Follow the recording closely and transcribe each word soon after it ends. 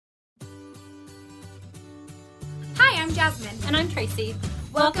I'm Jasmine. And I'm Tracy.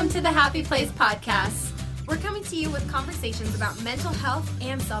 Welcome to the Happy Place Podcast. We're coming to you with conversations about mental health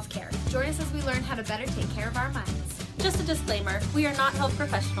and self-care. Join us as we learn how to better take care of our minds. Just a disclaimer, we are not health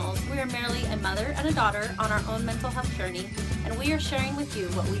professionals. We are merely a mother and a daughter on our own mental health journey, and we are sharing with you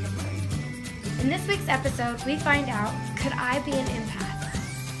what we have learned. In this week's episode, we find out, could I be an empath?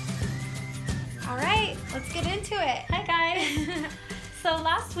 All right, let's get into it. Hi, guys. So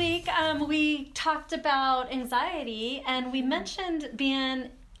last week, we talked about anxiety, and we mentioned being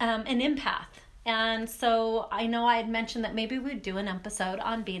an empath. And so I know I had mentioned that maybe we'd do an episode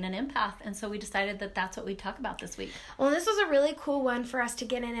on being an empath, and so we decided that that's what we'd talk about this week. Well, this was a really cool one for us to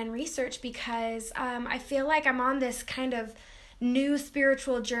get in and research because I feel like I'm on this kind of new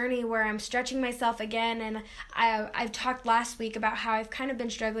spiritual journey where I'm stretching myself again, and I've talked last week about how I've kind of been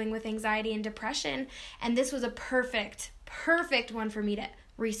struggling with anxiety and depression, and this was a perfect one for me to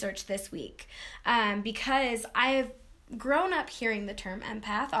research this week because I have grown up hearing the term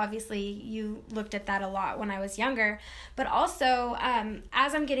empath. Obviously, you looked at that a lot when I was younger, but also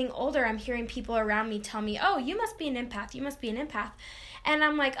as I'm getting older, I'm hearing people around me tell me, oh, you must be an empath, you must be an empath. And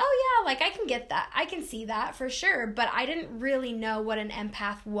I'm like, oh yeah, like I can get that. I can see that for sure. But I didn't really know what an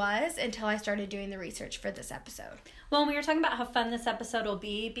empath was until I started doing the research for this episode. Well, we were talking about how fun this episode will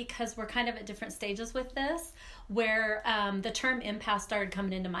be because we're kind of at different stages with this, where the term empath started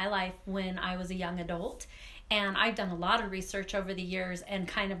coming into my life when I was a young adult. And I've done a lot of research over the years and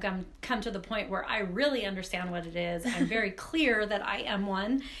kind of come to the point where I really understand what it is. I'm very clear that I am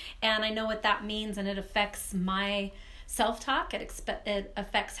one, and I know what that means, and it affects my self-talk. It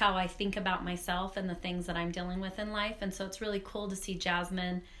affects how I think about myself and the things that I'm dealing with in life. And so it's really cool to see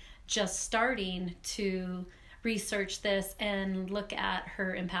Jasmine just starting to research this and look at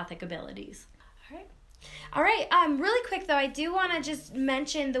her empathic abilities. All right. Really quick though, I do want to just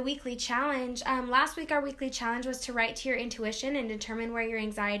mention the weekly challenge. Last week our weekly challenge was to write to your intuition and determine where your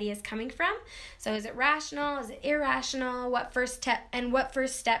anxiety is coming from. So is it rational? Is it irrational? What first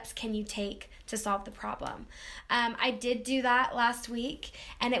steps can you take to solve the problem? I did do that last week,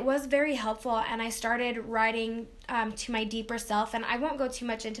 and it was very helpful, and I started writing to my deeper self, and I won't go too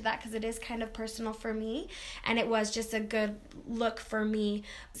much into that because it is kind of personal for me, and it was just a good look for me.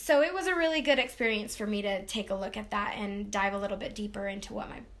 So it was a really good experience for me to take a look at that and dive a little bit deeper into what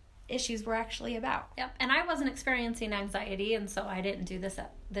my issues were actually about. Yep, and I wasn't experiencing anxiety, and so I didn't do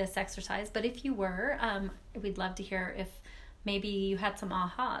this exercise, but if you were, we'd love to hear if maybe you had some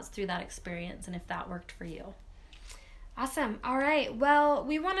ahas through that experience and if that worked for you. Awesome. All right. Well,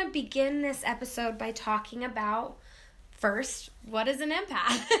 we want to begin this episode by talking about, first, what is an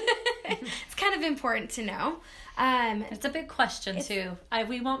empath? It's kind of important to know. It's a big question, too.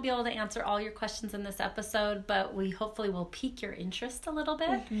 We won't be able to answer all your questions in this episode, but we hopefully will pique your interest a little bit.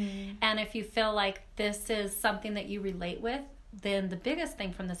 Mm-hmm. And if you feel like this is something that you relate with, then the biggest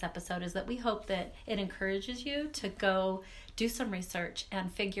thing from this episode is that we hope that it encourages you to go do some research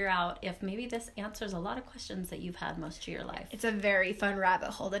and figure out if maybe this answers a lot of questions that you've had most of your life. It's a very fun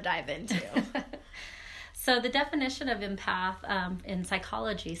rabbit hole to dive into. So the definition of empath in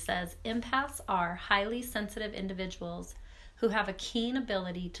psychology says, empaths are highly sensitive individuals who have a keen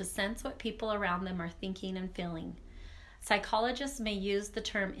ability to sense what people around them are thinking and feeling. Psychologists may use the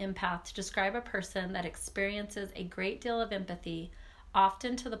term empath to describe a person that experiences a great deal of empathy,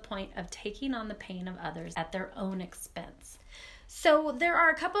 often to the point of taking on the pain of others at their own expense. So there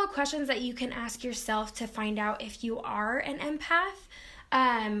are a couple of questions that you can ask yourself to find out if you are an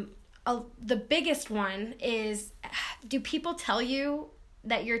empath. The biggest one is, do people tell you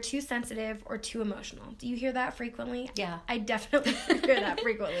that you're too sensitive or too emotional? Do you hear that frequently? Yeah. I definitely hear that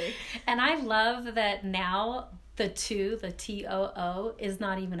frequently. And I love that now the TOO is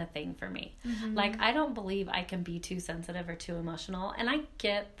not even a thing for me. Mm-hmm. Like, I don't believe I can be too sensitive or too emotional. And I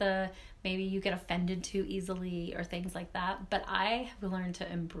get maybe you get offended too easily or things like that. But I have learned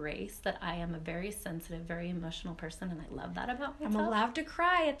to embrace that I am a very sensitive, very emotional person. And I love that about myself. I'm allowed to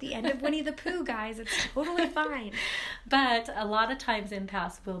cry at the end of Winnie the Pooh, guys. It's totally fine. But a lot of times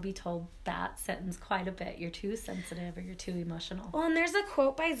empaths will be told that sentence quite a bit. You're too sensitive or you're too emotional. Well, and there's a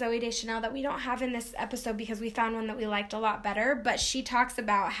quote by Zooey Deschanel that we don't have in this episode because we found one that we liked a lot better. But she talks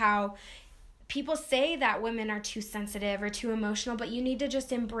about how people say that women are too sensitive or too emotional, but you need to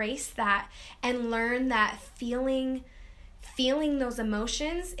just embrace that and learn that feeling those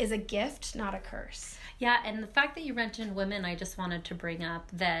emotions is a gift, not a curse. Yeah, and the fact that you mentioned women, I just wanted to bring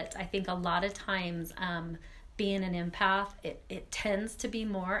up that I think a lot of times being an empath, it tends to be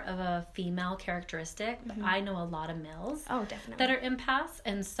more of a female characteristic. But I know a lot of males that are empaths.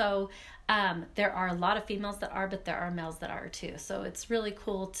 And so there are a lot of females that are, but there are males that are too. So it's really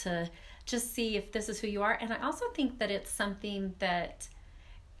cool to just see if this is who you are. And I also think that it's something that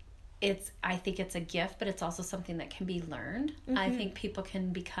I think it's a gift, but it's also something that can be learned. I think people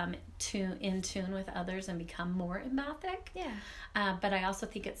can become in tune with others and become more empathic. Yeah. But I also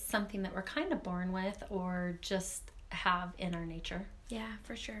think it's something that we're kind of born with or just have in our nature. Yeah,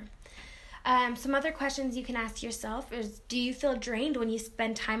 for sure. Some other questions you can ask yourself is, do you feel drained when you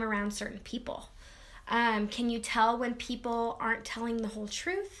spend time around certain people? Can you tell when people aren't telling the whole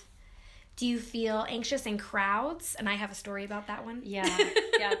truth? Do you feel anxious in crowds? And I have a story about that one. Yeah.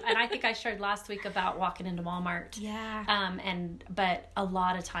 And I think I shared last week about walking into Walmart. Yeah. But a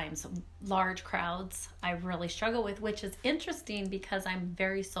lot of times, large crowds I really struggle with, which is interesting because I'm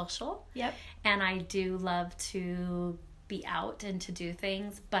very social. Yep. And I do love to be out and to do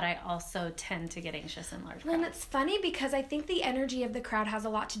things, but I also tend to get anxious in large crowds. And it's funny because I think the energy of the crowd has a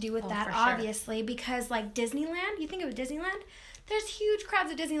lot to do with that, for sure. obviously, because like Disneyland, you think of Disneyland, there's huge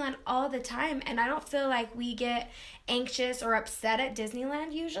crowds at Disneyland all the time, and I don't feel like we get anxious or upset at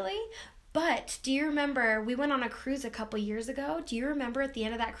Disneyland usually. But do you remember, we went on a cruise a couple years ago. Do you remember at the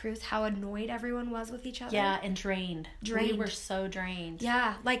end of that cruise how annoyed everyone was with each other? Yeah, and drained. We were so drained.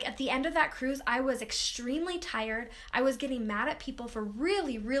 Yeah, like at the end of that cruise, I was extremely tired. I was getting mad at people for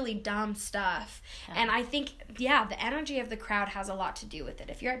really, really dumb stuff. Yeah. And I think, the energy of the crowd has a lot to do with it.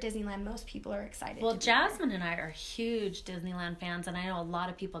 If you're at Disneyland, most people are excited. Well, Jasmine and I are huge Disneyland fans, and I know a lot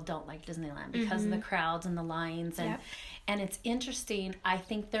of people don't like Disneyland because of the crowds and the lines. And it's interesting. I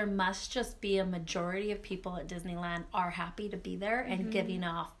think there must just be a majority of people at Disneyland are happy to be there and giving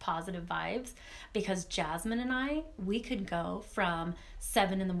off positive vibes, because Jasmine and I, we could go from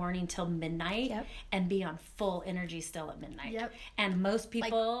 7 a.m. till midnight and be on full energy still at midnight. And most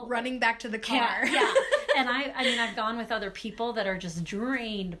people like running back to the car. Yeah. And I mean, I've gone with other people that are just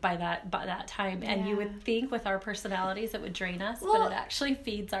drained by that time. And you would think with our personalities it would drain us, but it actually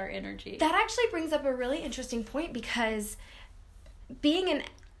feeds our energy. That actually brings up a really interesting point, because being an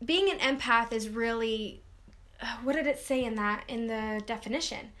empath is really, what did it say in the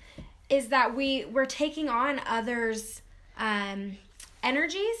definition? Is that we're taking on others'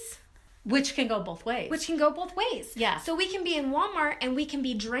 energies. Which can go both ways. Yeah. So we can be in Walmart and we can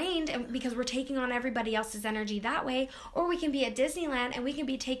be drained because we're taking on everybody else's energy that way. Or we can be at Disneyland and we can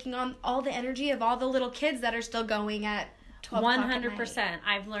be taking on all the energy of all the little kids that are still going at 100%.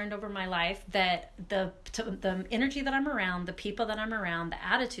 I've learned over my life that the energy that I'm around, the people that I'm around, the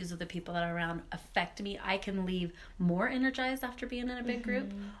attitudes of the people that I'm around affect me. I can leave more energized after being in a big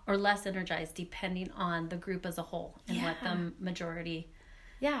group or less energized depending on the group as a whole and what the majority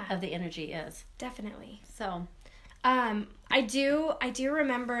of the energy is. Definitely. So I do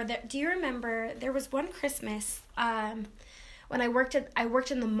remember that. Do you remember there was one Christmas when I worked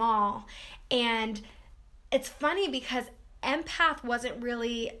in the mall, and it's funny because empath wasn't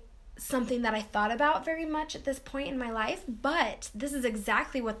really something that I thought about very much at this point in my life, but this is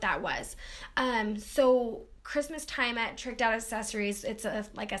exactly what that was. So Christmas time at Tricked Out Accessories, it's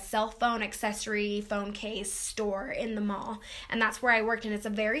like a cell phone accessory phone case store in the mall, and that's where I worked, and it's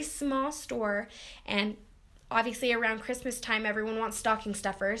a very small store, and obviously around Christmas time everyone wants stocking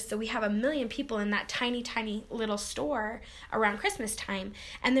stuffers, so we have 1 million people in that tiny, tiny little store around Christmas time.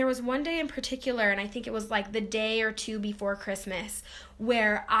 And there was one day in particular, and I think it was like the day or two before Christmas,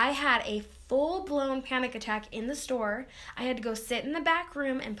 where I had a full-blown panic attack in the store. I had to go sit in the back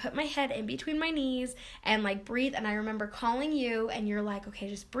room and put my head in between my knees and like breathe, and I remember calling you and you're like, okay,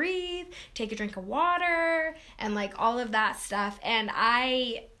 just breathe, take a drink of water, and like all of that stuff. And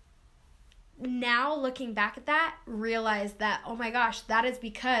I, now looking back at that, realize that, oh my gosh, that is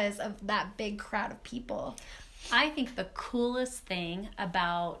because of that big crowd of people. I think the coolest thing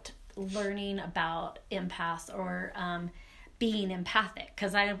about learning about empaths or being empathic,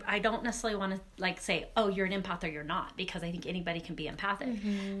 because I don't necessarily want to like say, oh, you're an empath or you're not, because I think anybody can be empathic.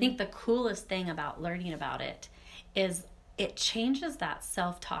 I think the coolest thing about learning about it is it changes that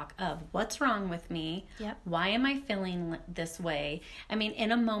self-talk of what's wrong with me? Why am I feeling this way? I mean,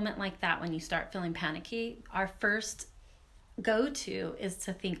 in a moment like that, when you start feeling panicky, our first go-to is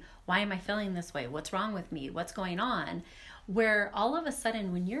to think, why am I feeling this way? What's wrong with me? What's going on? Where all of a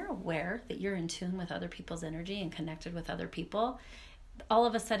sudden, when you're aware that you're in tune with other people's energy and connected with other people, all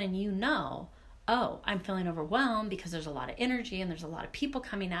of a sudden you know, oh, I'm feeling overwhelmed because there's a lot of energy and there's a lot of people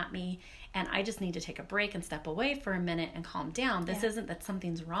coming at me, and I just need to take a break and step away for a minute and calm down. This isn't that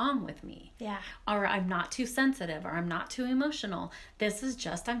something's wrong with me. Yeah. Or I'm not too sensitive, or I'm not too emotional. This is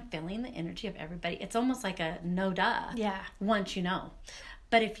just, I'm feeling the energy of everybody. It's almost like a no duh. Yeah. Once you know.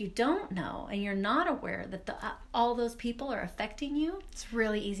 But if you don't know and you're not aware that all those people are affecting you, it's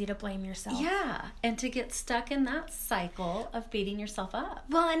really easy to blame yourself. Yeah. And to get stuck in that cycle of beating yourself up.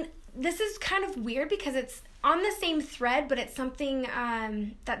 Well, and this is kind of weird because it's on the same thread, but it's something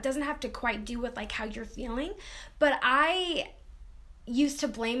that doesn't have to quite do with like how you're feeling. But I used to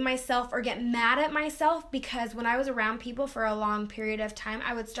blame myself or get mad at myself because when I was around people for a long period of time,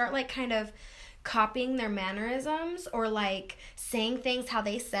 I would start like kind of copying their mannerisms or like saying things how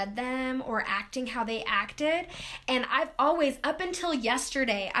they said them or acting how they acted. And I've always, up until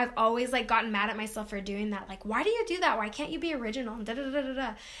yesterday, I've always like gotten mad at myself for doing that. Like, why do you do that? Why can't you be original? And da da da da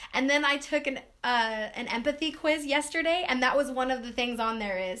da. And then I took an empathy quiz yesterday, and that was one of the things on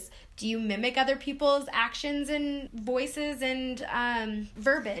there is, do you mimic other people's actions and voices and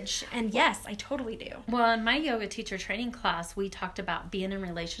verbiage? And yes, I totally do. Well, in my yoga teacher training class, we talked about being in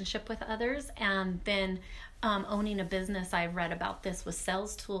relationship with others, and then owning a business. I read about this with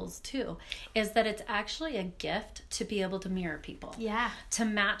sales tools too, is that it's actually a gift to be able to mirror people. Yeah. To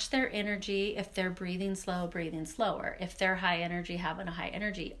match their energy. If they're breathing slow, breathing slower. If they're high energy, having a high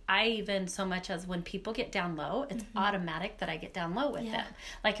energy. I even, so much as when people get down low, it's automatic that I get down low with them.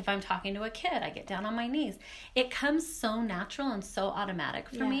 Like if I'm talking to a kid, I get down on my knees. It comes so natural and so automatic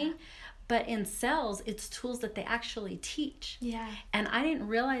for me. But in sales, it's tools that they actually teach. Yeah. And I didn't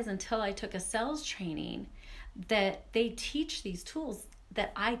realize until I took a sales training that they teach these tools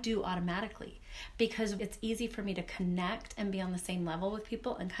that I do automatically, because it's easy for me to connect and be on the same level with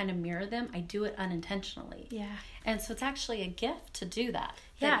people and kind of mirror them. I do it unintentionally. Yeah. And so it's actually a gift to do that.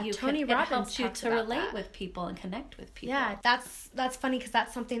 Yeah, Tony Robbins it helps you talks to about relate that. with people and connect with people. Yeah, that's funny because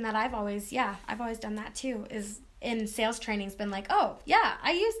that's something that I've always done that too, is in sales training's been like, oh, yeah,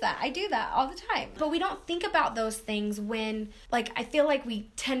 I use that. I do that all the time. But we don't think about those things when, like, I feel like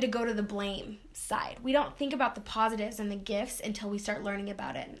we tend to go to the blame side. We don't think about the positives and the gifts until we start learning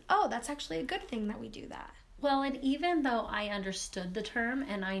about it. And, oh, that's actually a good thing that we do that. Well, and even though I understood the term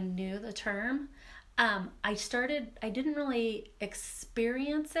and I knew the term, I didn't really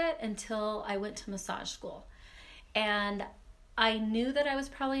experience it until I went to massage school. And I knew that I was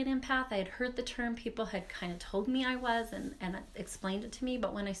probably an empath. I had heard the term. People had kind of told me I was and explained it to me.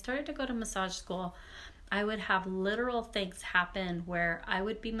 But when I started to go to massage school, I would have literal things happen where I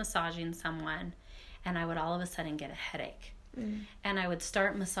would be massaging someone and I would all of a sudden get a headache. And I would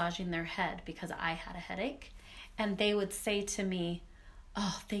start massaging their head because I had a headache. And they would say to me,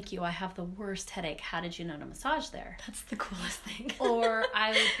 oh, thank you, I have the worst headache. How did you know to massage there? That's the coolest thing. Or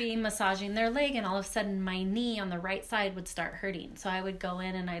I would be massaging their leg and all of a sudden my knee on the right side would start hurting. So I would go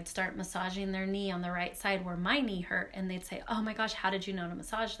in and I'd start massaging their knee on the right side where my knee hurt. And they'd say, oh my gosh, how did you know to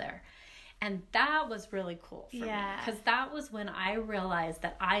massage there? And that was really cool for me. Because that was when I realized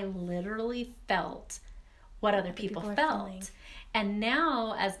that I literally felt what other people felt. Feeling. And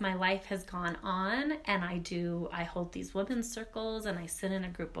now as my life has gone on and I hold these women's circles and I sit in a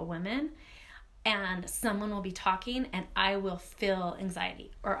group of women and someone will be talking and I will feel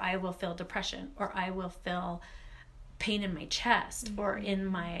anxiety or I will feel depression or I will feel pain in my chest or in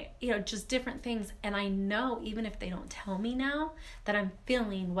my, just different things. And I know even if they don't tell me now that I'm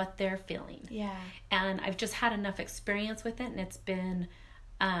feeling what they're feeling. Yeah. And I've just had enough experience with it and it's been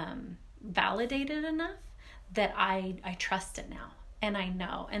validated enough that I trust it now and I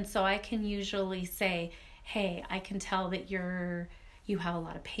know. And so I can usually say, hey, I can tell that you have a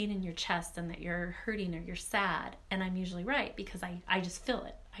lot of pain in your chest and that you're hurting or you're sad. And I'm usually right because I just feel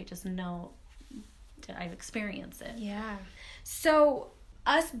it. I just know that I've experienced it. Yeah. So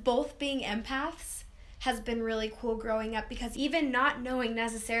us both being empaths has been really cool growing up because even not knowing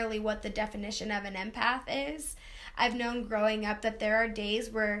necessarily what the definition of an empath is, I've known growing up that there are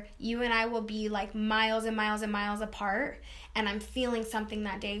days where you and I will be like miles and miles and miles apart and I'm feeling something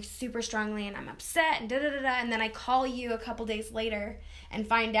that day super strongly and I'm upset and and then I call you a couple days later and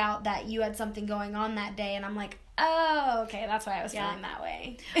find out that you had something going on that day and I'm like, oh, okay, that's why I was feeling that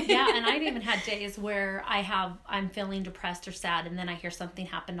way. Yeah, and I've even had days where I'm feeling depressed or sad and then I hear something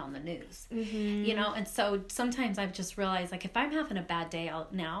happened on the news. And so sometimes I've just realized like if I'm having a bad day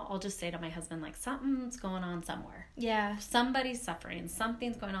I'll just say to my husband like something's going on somewhere. Yeah. Somebody's suffering,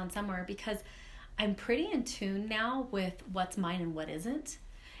 something's going on somewhere because I'm pretty in tune now with what's mine and what isn't.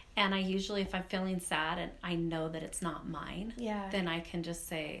 And I usually, if I'm feeling sad and I know that it's not mine, then I can just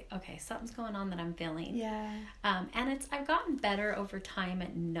say, okay, something's going on that I'm feeling. Yeah. And I've gotten better over time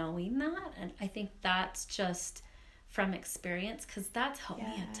at knowing that. And I think that's just from experience, because that's helped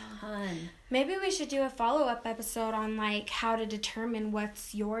me a ton. Maybe we should do a follow-up episode on like how to determine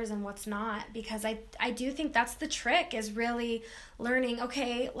what's yours and what's not, because I do think that's the trick, is really learning,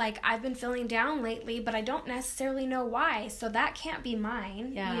 okay, like I've been feeling down lately, but I don't necessarily know why, so that can't be mine,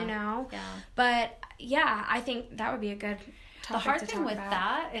 you know? Yeah. But yeah, I think that would be a good topic to talk about. The hard thing with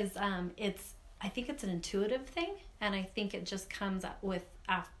that is I think it's an intuitive thing, and I think it just comes up with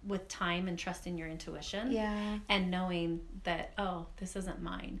time and trusting your intuition, and knowing that, oh, this isn't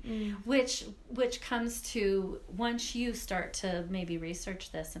mine, which comes to, once you start to maybe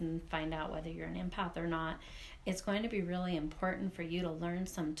research this and find out whether you're an empath or not, it's going to be really important for you to learn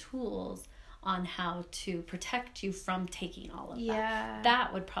some tools on how to protect you from taking all of that.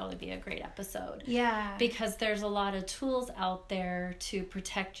 That would probably be a great episode. Yeah. Because there's a lot of tools out there to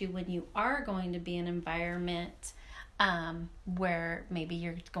protect you when you are going to be in an environment where maybe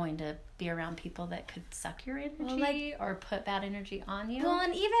you're going to be around people that could suck your energy, or put bad energy on you. Well,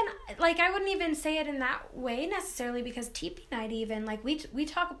 and even, like, I wouldn't even say it in that way necessarily, because teepee night, even, like, we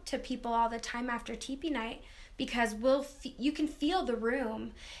talk to people all the time after teepee night, because you can feel the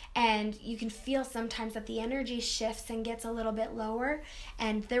room, and you can feel sometimes that the energy shifts and gets a little bit lower.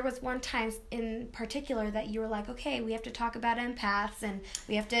 And there was one time in particular that you were like, okay, we have to talk about empaths, and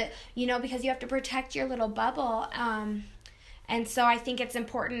we have to, because you have to protect your little bubble. And so I think it's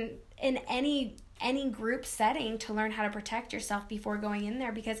important in any group setting to learn how to protect yourself before going in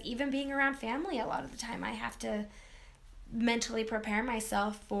there, because even being around family, a lot of the time I have to mentally prepare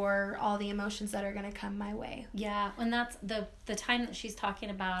myself for all the emotions that are going to come my way. Yeah, and that's the time that she's talking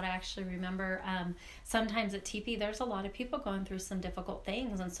about. I actually remember sometimes at TP there's a lot of people going through some difficult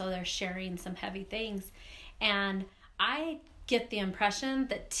things, and so they're sharing some heavy things, and I get the impression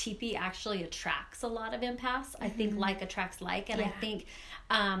that TP actually attracts a lot of empaths. I think like attracts like, and I think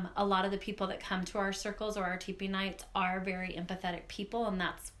a lot of the people that come to our circles or our TP nights are very empathetic people, and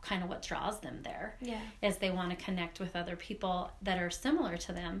that's kind of what draws them there. Yeah, is they want to connect with other people that are similar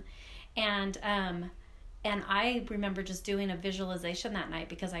to them. And I remember just doing a visualization that night,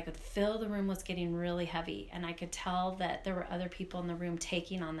 because I could feel the room was getting really heavy, and I could tell that there were other people in the room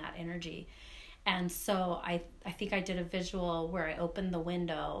taking on that energy. And so I think I did a visual where I opened the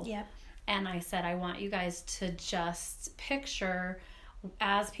window. Yep. And I said, I want you guys to just picture,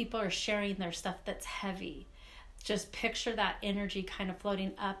 as people are sharing their stuff that's heavy, just picture that energy kind of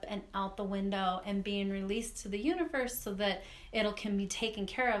floating up and out the window and being released to the universe, so that can be taken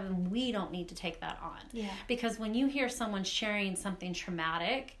care of, and we don't need to take that on. Yeah. Because when you hear someone sharing something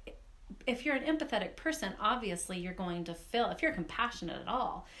traumatic, if you're an empathetic person, obviously you're going to feel, if you're compassionate at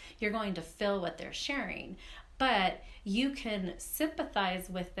all, you're going to feel what they're sharing. But you can sympathize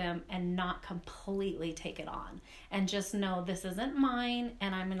with them and not completely take it on, and just know this isn't mine,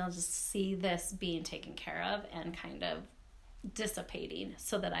 and I'm going to just see this being taken care of and kind of dissipating,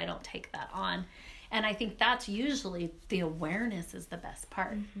 so that I don't take that on. And I think that's usually, the awareness is the best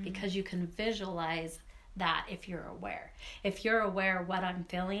part, because you can visualize that if you're aware. If you're aware what I'm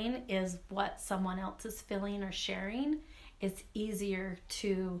feeling is what someone else is feeling or sharing, it's easier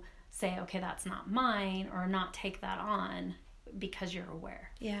to say, okay, that's not mine, or not take that on, because you're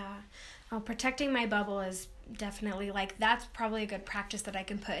aware. Yeah. Well, protecting my bubble is definitely, like, that's probably a good practice that I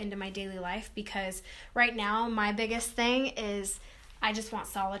can put into my daily life, because right now my biggest thing is I just want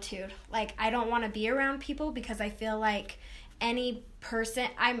solitude. Like, I don't want to be around people, because I feel like any person,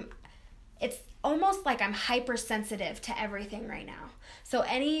 it's almost like I'm hypersensitive to everything right now. So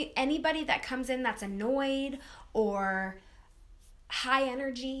anybody that comes in that's annoyed or high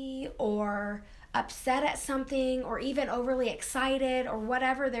energy or upset at something or even overly excited or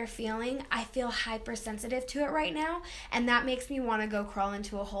whatever they're feeling, I feel hypersensitive to it right now, and that makes me want to go crawl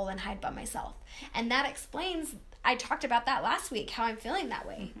into a hole and hide by myself. And that explains, I talked about that last week, how I'm feeling that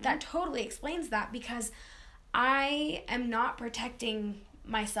way. That totally explains that, because I am not protecting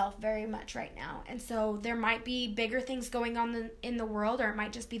myself very much right now, and so there might be bigger things going on in the world, or it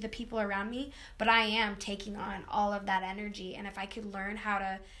might just be the people around me, but I am taking on all of that energy. And if I could learn how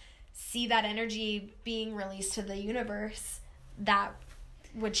to see that energy being released to the universe, that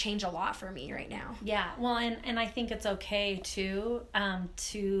would change a lot for me right now. Yeah, well, and I think it's okay too,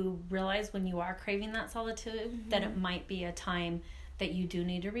 to realize when you are craving that solitude, that it might be a time that you do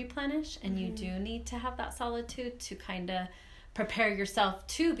need to replenish, and you do need to have that solitude to kind of prepare yourself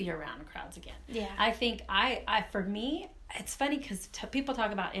to be around crowds again. Yeah. I think I for me, it's funny because people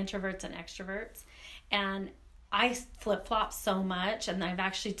talk about introverts and extroverts, and I flip-flop so much, and I've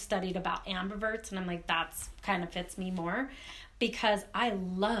actually studied about ambiverts, and I'm like, that's kind of fits me more, because I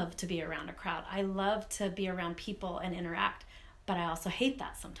love to be around a crowd. I love to be around people and interact, but I also hate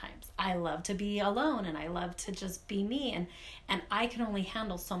that sometimes. I love to be alone, and I love to just be me, and I can only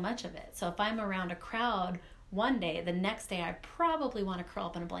handle so much of it. So if I'm around a crowd one day, the next day I probably want to curl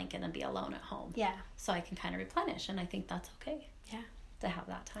up in a blanket and be alone at home. Yeah. So I can kind of replenish, and I think that's okay. Yeah. To have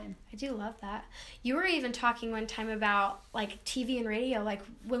that time. I do love that. You were even talking one time about like TV and radio, like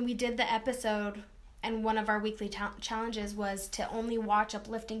when we did the episode, and one of our weekly challenges was to only watch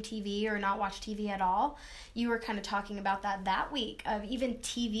uplifting TV or not watch TV at all. You were kind of talking about that week, of even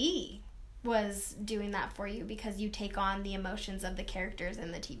TV was doing that for you because you take on the emotions of the characters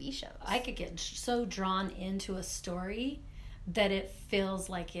in the TV shows. I could get so drawn into a story that it feels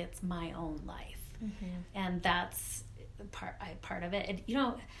like it's my own life. Mm-hmm. And that's part of it. And you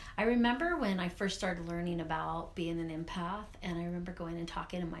know, I remember when I first started learning about being an empath, and I remember going and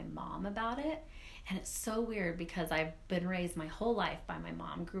talking to my mom about it, and it's so weird because I've been raised my whole life by my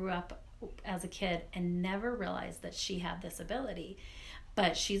mom, grew up as a kid and never realized that she had this ability.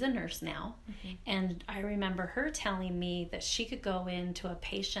 But she's a nurse now. Mm-hmm. And I remember her telling me that she could go into a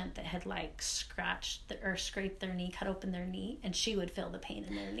patient that had like scratched or scraped their knee, cut open their knee, and she would feel the pain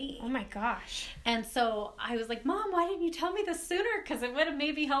in their knee. Oh my gosh. And so I was like, Mom, why didn't you tell me this sooner? Because it would have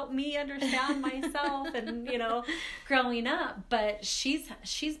maybe helped me understand myself and, you know, growing up. But she's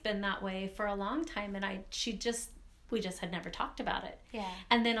been that way for a long time, and we just had never talked about it. Yeah.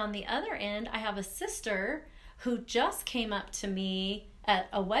 And then on the other end, I have a sister who just came up to me at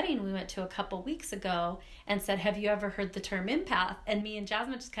a wedding we went to a couple weeks ago and said, have you ever heard the term empath? And me and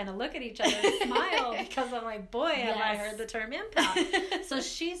Jasmine just kind of look at each other and smile because I'm like, boy, yes. Have I heard the term empath. So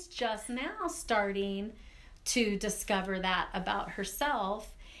she's just now starting to discover that about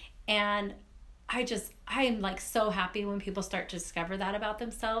herself. And I am like so happy when people start to discover that about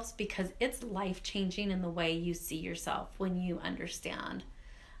themselves, because it's life-changing in the way you see yourself when you understand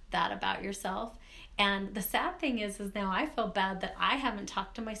that about yourself. And the sad thing is now I feel bad that I haven't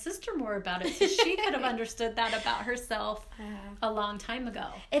talked to my sister more about it, so she could have understood that about herself a long time ago.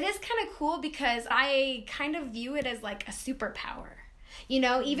 It is kind of cool because I kind of view it as like a superpower. You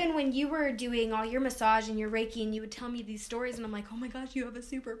know, even when you were doing all your massage and your Reiki and you would tell me these stories and I'm like, oh my gosh, you have a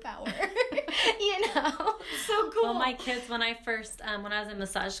superpower. You know, so cool. Well, my kids, when I first, when I was in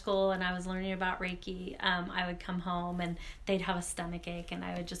massage school and I was learning about Reiki, I would come home and they'd have a stomach ache, and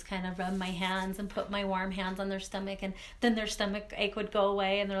I would just kind of rub my hands and put my warm hands on their stomach, and then their stomach ache would go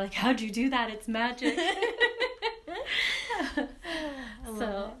away, and they're like, how'd you do that? It's magic.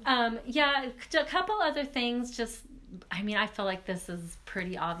 So, yeah, a couple other things, I feel like this is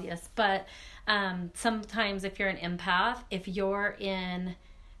pretty obvious, but sometimes if you're an empath, if you're in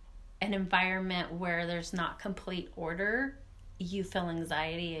an environment where there's not complete order, you feel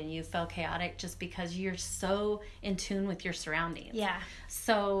anxiety and you feel chaotic just because you're so in tune with your surroundings. Yeah.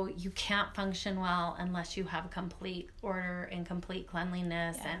 So you can't function well unless you have complete order and complete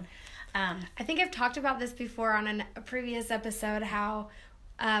cleanliness. Yeah. And I think I've talked about this before on a previous episode, how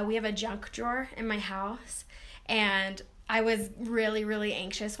we have a junk drawer in my house. And I was really, really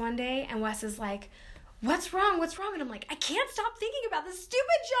anxious one day, and Wes is like, what's wrong? And I'm like, I can't stop thinking about this stupid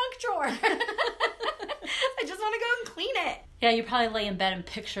junk drawer. I just want to go and clean it. Yeah, you probably lay in bed and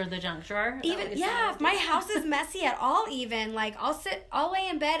picture the junk drawer. If my house is messy at all, even, like, I'll lay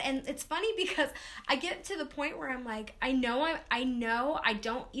in bed, and it's funny because I get to the point where I'm like, I know I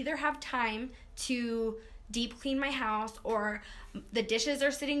don't either have time to deep clean my house, or the dishes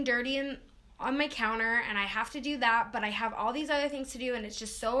are sitting dirty on my counter and I have to do that, but I have all these other things to do, and it's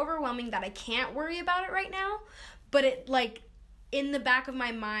just so overwhelming that I can't worry about it right now. But it, like, in the back of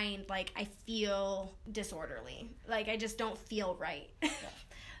my mind, like, I feel disorderly. Like, I just don't feel right. Yeah.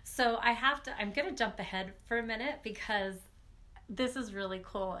 So I'm going to jump ahead for a minute because this is really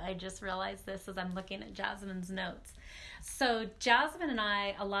cool. I just realized this as I'm looking at Jasmine's notes. So Jasmine and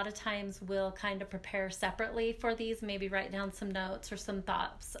I, a lot of times, will kind of prepare separately for these, maybe write down some notes or some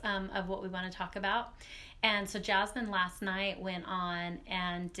thoughts of what we want to talk about. And so Jasmine last night went on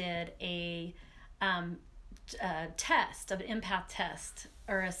and did a test, an empath test,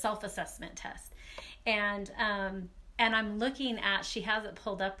 or a self-assessment test. And I'm looking at, she has it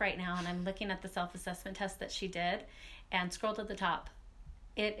pulled up right now, and I'm looking at the self-assessment test that she did, and scroll to the top.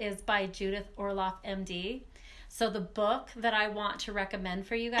 It is by Judith Orloff, MD. So the book that I want to recommend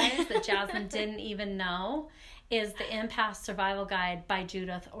for you guys that Jasmine didn't even know is The Empath Survival Guide by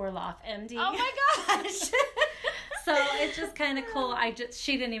Judith Orloff, MD. Oh my gosh! So it's just kind of cool.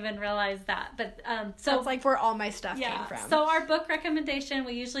 She didn't even realize that. But so that's like where all my stuff came from. So our book recommendation,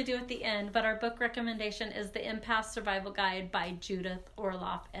 we usually do at the end, but our book recommendation is The Empath Survival Guide by Judith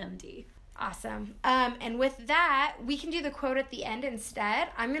Orloff, MD. Awesome. And with that, we can do the quote at the end instead.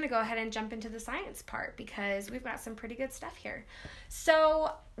 I'm going to go ahead and jump into the science part because we've got some pretty good stuff here.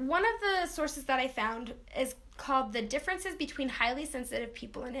 So one of the sources that I found is called The Differences Between Highly Sensitive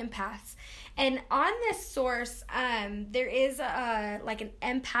People and Empaths. And on this source, there is like an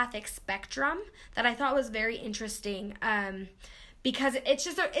empathic spectrum that I thought was very interesting. Because it's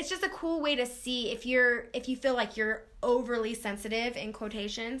just a cool way to see if you feel like you're overly sensitive in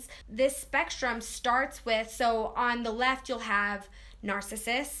quotations. This spectrum starts with, so on the left you'll have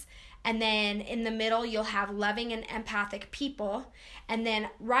narcissists, and then in the middle you'll have loving and empathic people, and then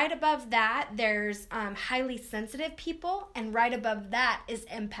right above that there's highly sensitive people, and right above that is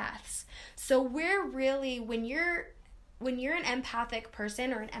empaths. So we're really, when you're an empathic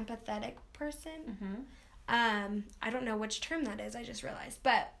person or an empathetic person, mm-hmm. I don't know which term that is, I just realized.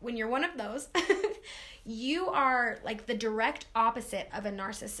 But when you're one of those, you are like the direct opposite of a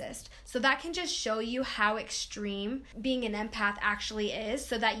narcissist. So that can just show you how extreme being an empath actually is,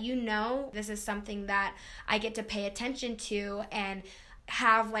 so that you know this is something that I get to pay attention to and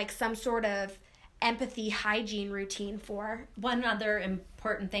have like some sort of empathy hygiene routine for. One other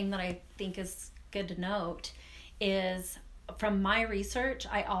important thing that I think is good to note is, from my research,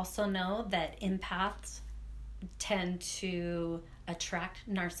 I also know that empaths tend to attract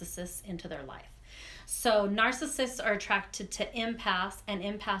narcissists into their life. So narcissists are attracted to empaths, and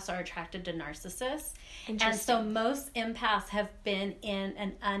empaths are attracted to narcissists. And so most empaths have been in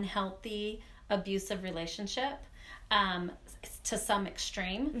an unhealthy, abusive relationship to some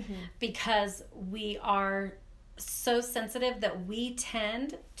extreme, mm-hmm. because we are so sensitive that we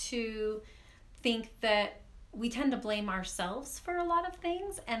tend to blame ourselves for a lot of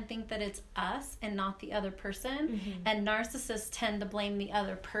things and think that it's us and not the other person. Mm-hmm. And narcissists tend to blame the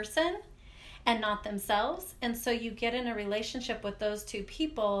other person and not themselves. And so you get in a relationship with those two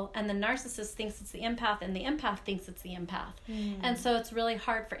people, and the narcissist thinks it's the empath and the empath thinks it's the empath. Mm. And so it's really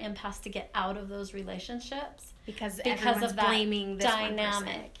hard for empaths to get out of those relationships because of that blaming this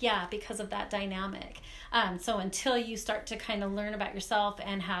dynamic. Yeah, because of that dynamic. So until you start to kind of learn about yourself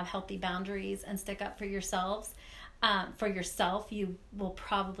and have healthy boundaries and stick up for yourselves, you will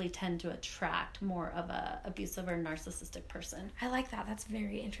probably tend to attract more of a abusive or narcissistic person. I like that. That's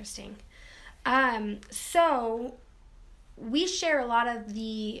very interesting. So we share a lot of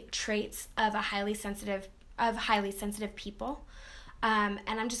the traits of highly sensitive people. And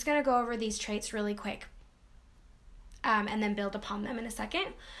I'm just going to go over these traits really quick, and then build upon them in a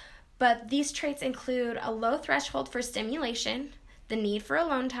second. But these traits include a low threshold for stimulation, the need for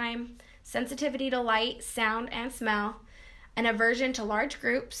alone time, sensitivity to light, sound, and smell, an aversion to large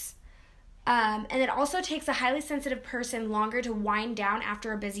groups, and it also takes a highly sensitive person longer to wind down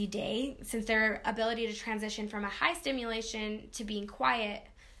after a busy day, since their ability to transition from high stimulation to being quiet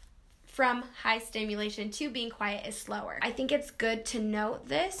is slower. I think it's good to note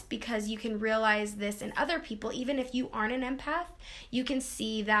this because you can realize this in other people. Even if you aren't an empath, you can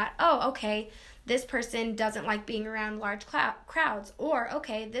see that, oh, okay, this person doesn't like being around large crowds, or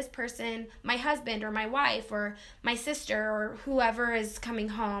okay, this person, my husband or my wife or my sister or whoever is coming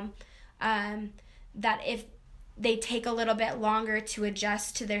home, that if they take a little bit longer to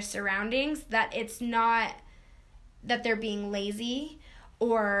adjust to their surroundings, that it's not that they're being lazy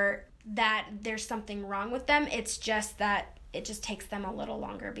or that there's something wrong with them. It's just that it just takes them a little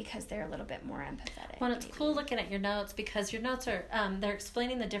longer because they're a little bit more empathetic. Well, it's cool looking at your notes because your notes are, they're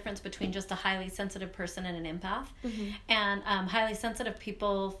explaining the difference between just a highly sensitive person and an empath. Mm-hmm. And highly sensitive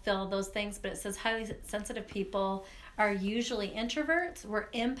people feel those things, but it says highly sensitive people are usually introverts, where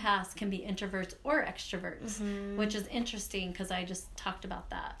empaths can be introverts or extroverts, mm-hmm. which is interesting because I just talked about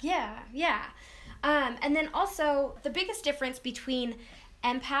that. Yeah. And then also the biggest difference between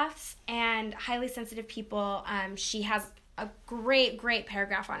empaths and highly sensitive people, she has a great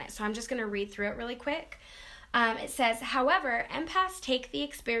paragraph on it, so I'm just going to read through it really quick. It says, however, empaths take the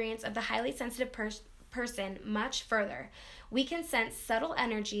experience of the highly sensitive person much further. We can sense subtle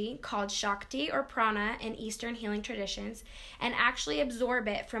energy called Shakti or prana in Eastern healing traditions and actually absorb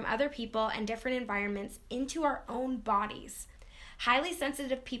it from other people and different environments into our own bodies. Highly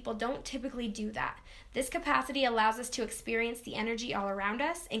sensitive people don't typically do that. This capacity allows us to experience the energy all around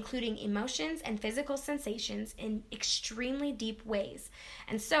us, including emotions and physical sensations, in extremely deep ways.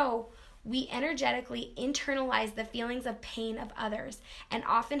 And so, we energetically internalize the feelings of pain of others and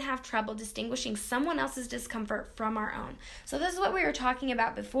often have trouble distinguishing someone else's discomfort from our own. So this is what we were talking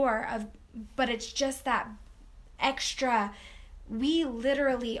about before, but it's just that extra. We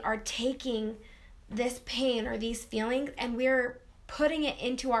literally are taking this pain or these feelings and we're putting it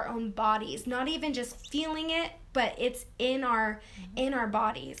into our own bodies, not even just feeling it, but it's in our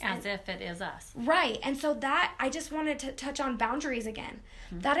bodies. As if it is us. Right. And so that, I just wanted to touch on boundaries again.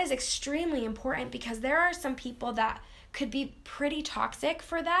 That is extremely important because there are some people that could be pretty toxic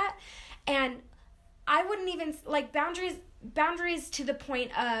for that. And I wouldn't even, like, boundaries to the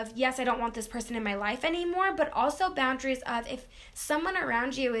point of, yes, I don't want this person in my life anymore, but also boundaries of if someone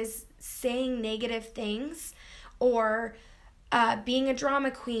around you is saying negative things or being a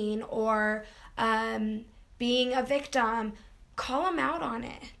drama queen or being a victim, call them out on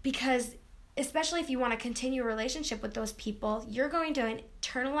it, because especially if you want to continue a relationship with those people, you're going to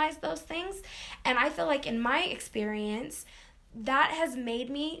internalize those things. And I feel like in my experience, that has made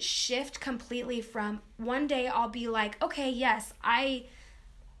me shift completely from one day I'll be like, okay, yes,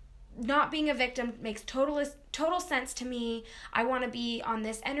 not being a victim makes total sense to me. I want to be on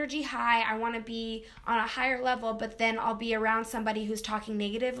this energy high. I want to be on a higher level, but then I'll be around somebody who's talking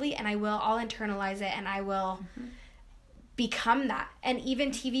negatively and I'll internalize it and I will become that. And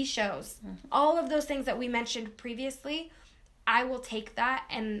even TV shows, all of those things that we mentioned previously, I will take that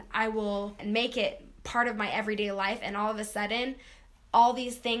and I will make it part of my everyday life. And all of a sudden, all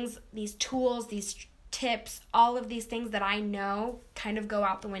these things, these tools, these tips, all of these things that I know kind of go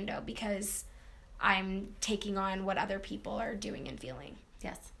out the window because I'm taking on what other people are doing and feeling.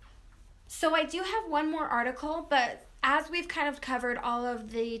 Yes. So I do have one more article, but as we've kind of covered all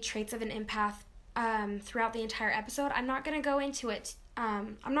of the traits of an empath throughout the entire episode, I'm not going to go into it.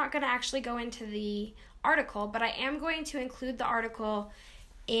 I'm not going to actually go into the article, but I am going to include the article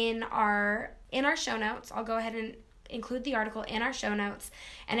in our show notes. I'll go ahead and include the article in our show notes,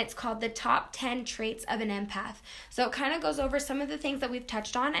 and it's called The Top 10 Traits of an Empath. So it kind of goes over some of the things that we've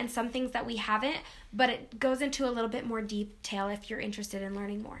touched on and some things that we haven't, but it goes into a little bit more detail if you're interested in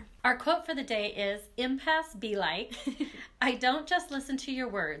learning more. Our quote for the day is, "Empaths be like, I don't just listen to your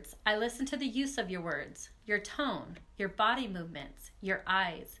words, I listen to the use of your words, your tone, your body movements, your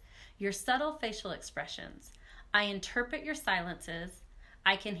eyes, your subtle facial expressions. I interpret your silences.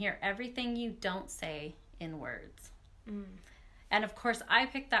 I can hear everything you don't say in words." And of course, I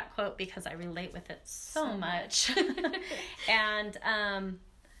picked that quote because I relate with it so much. And and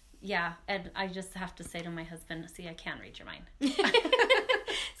I just have to say to my husband, see, I can read your mind.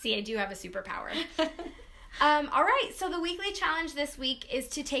 See, I do have a superpower. All right, so the weekly challenge this week is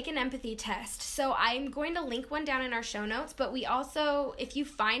to take an empathy test. So I'm going to link one down in our show notes, but we also, if you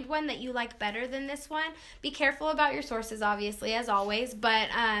find one that you like better than this one, be careful about your sources, obviously, as always. But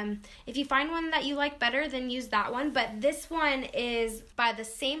if you find one that you like better, then use that one. But this one is by the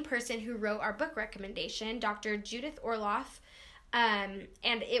same person who wrote our book recommendation, Dr. Judith Orloff. And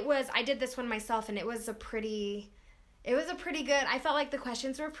I did this one myself, and it was a pretty good, I felt like the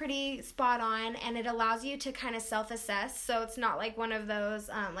questions were pretty spot on, and it allows you to kind of self-assess, so it's not like one of those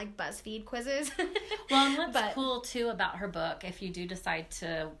like BuzzFeed quizzes. Well, and what's cool too about her book, if you do decide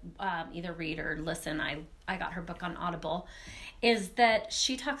to either read or listen, I got her book on Audible, is that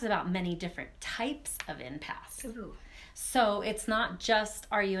she talks about many different types of empaths. Ooh. So it's not just,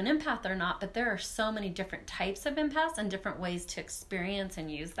 are you an empath or not, but there are so many different types of empaths and different ways to experience and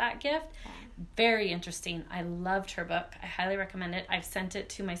use that gift. Very interesting. I loved her book. I highly recommend it. I've sent it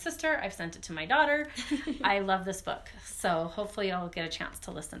to my sister. I've sent it to my daughter. I love this book. So hopefully I'll get a chance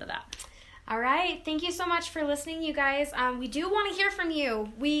to listen to that. All right. Thank you so much for listening, you guys. We do want to hear from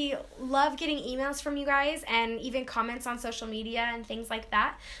you. We love getting emails from you guys and even comments on social media and things like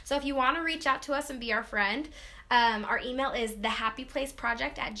that. So if you want to reach out to us and be our friend, our email is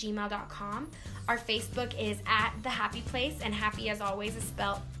thehappyplaceproject@gmail.com. Our Facebook is @thehappyplace, and happy as always is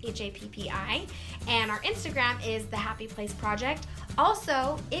spelled HAPPI. And our Instagram is thehappyplaceproject.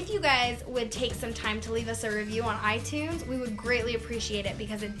 Also, if you guys would take some time to leave us a review on iTunes, we would greatly appreciate it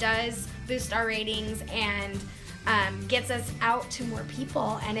because it does boost our ratings and gets us out to more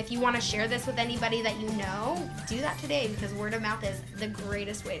people. And if you want to share this with anybody that you know, do that today, because word of mouth is the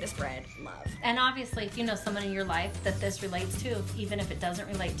greatest way to spread love. And obviously, if you know someone in your life that this relates to, even if it doesn't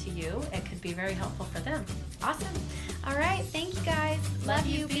relate to you, it could be very helpful for them. Awesome. All right. Thank you, guys. Love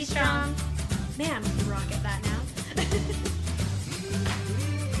you. Be strong. Man, we rock at that now.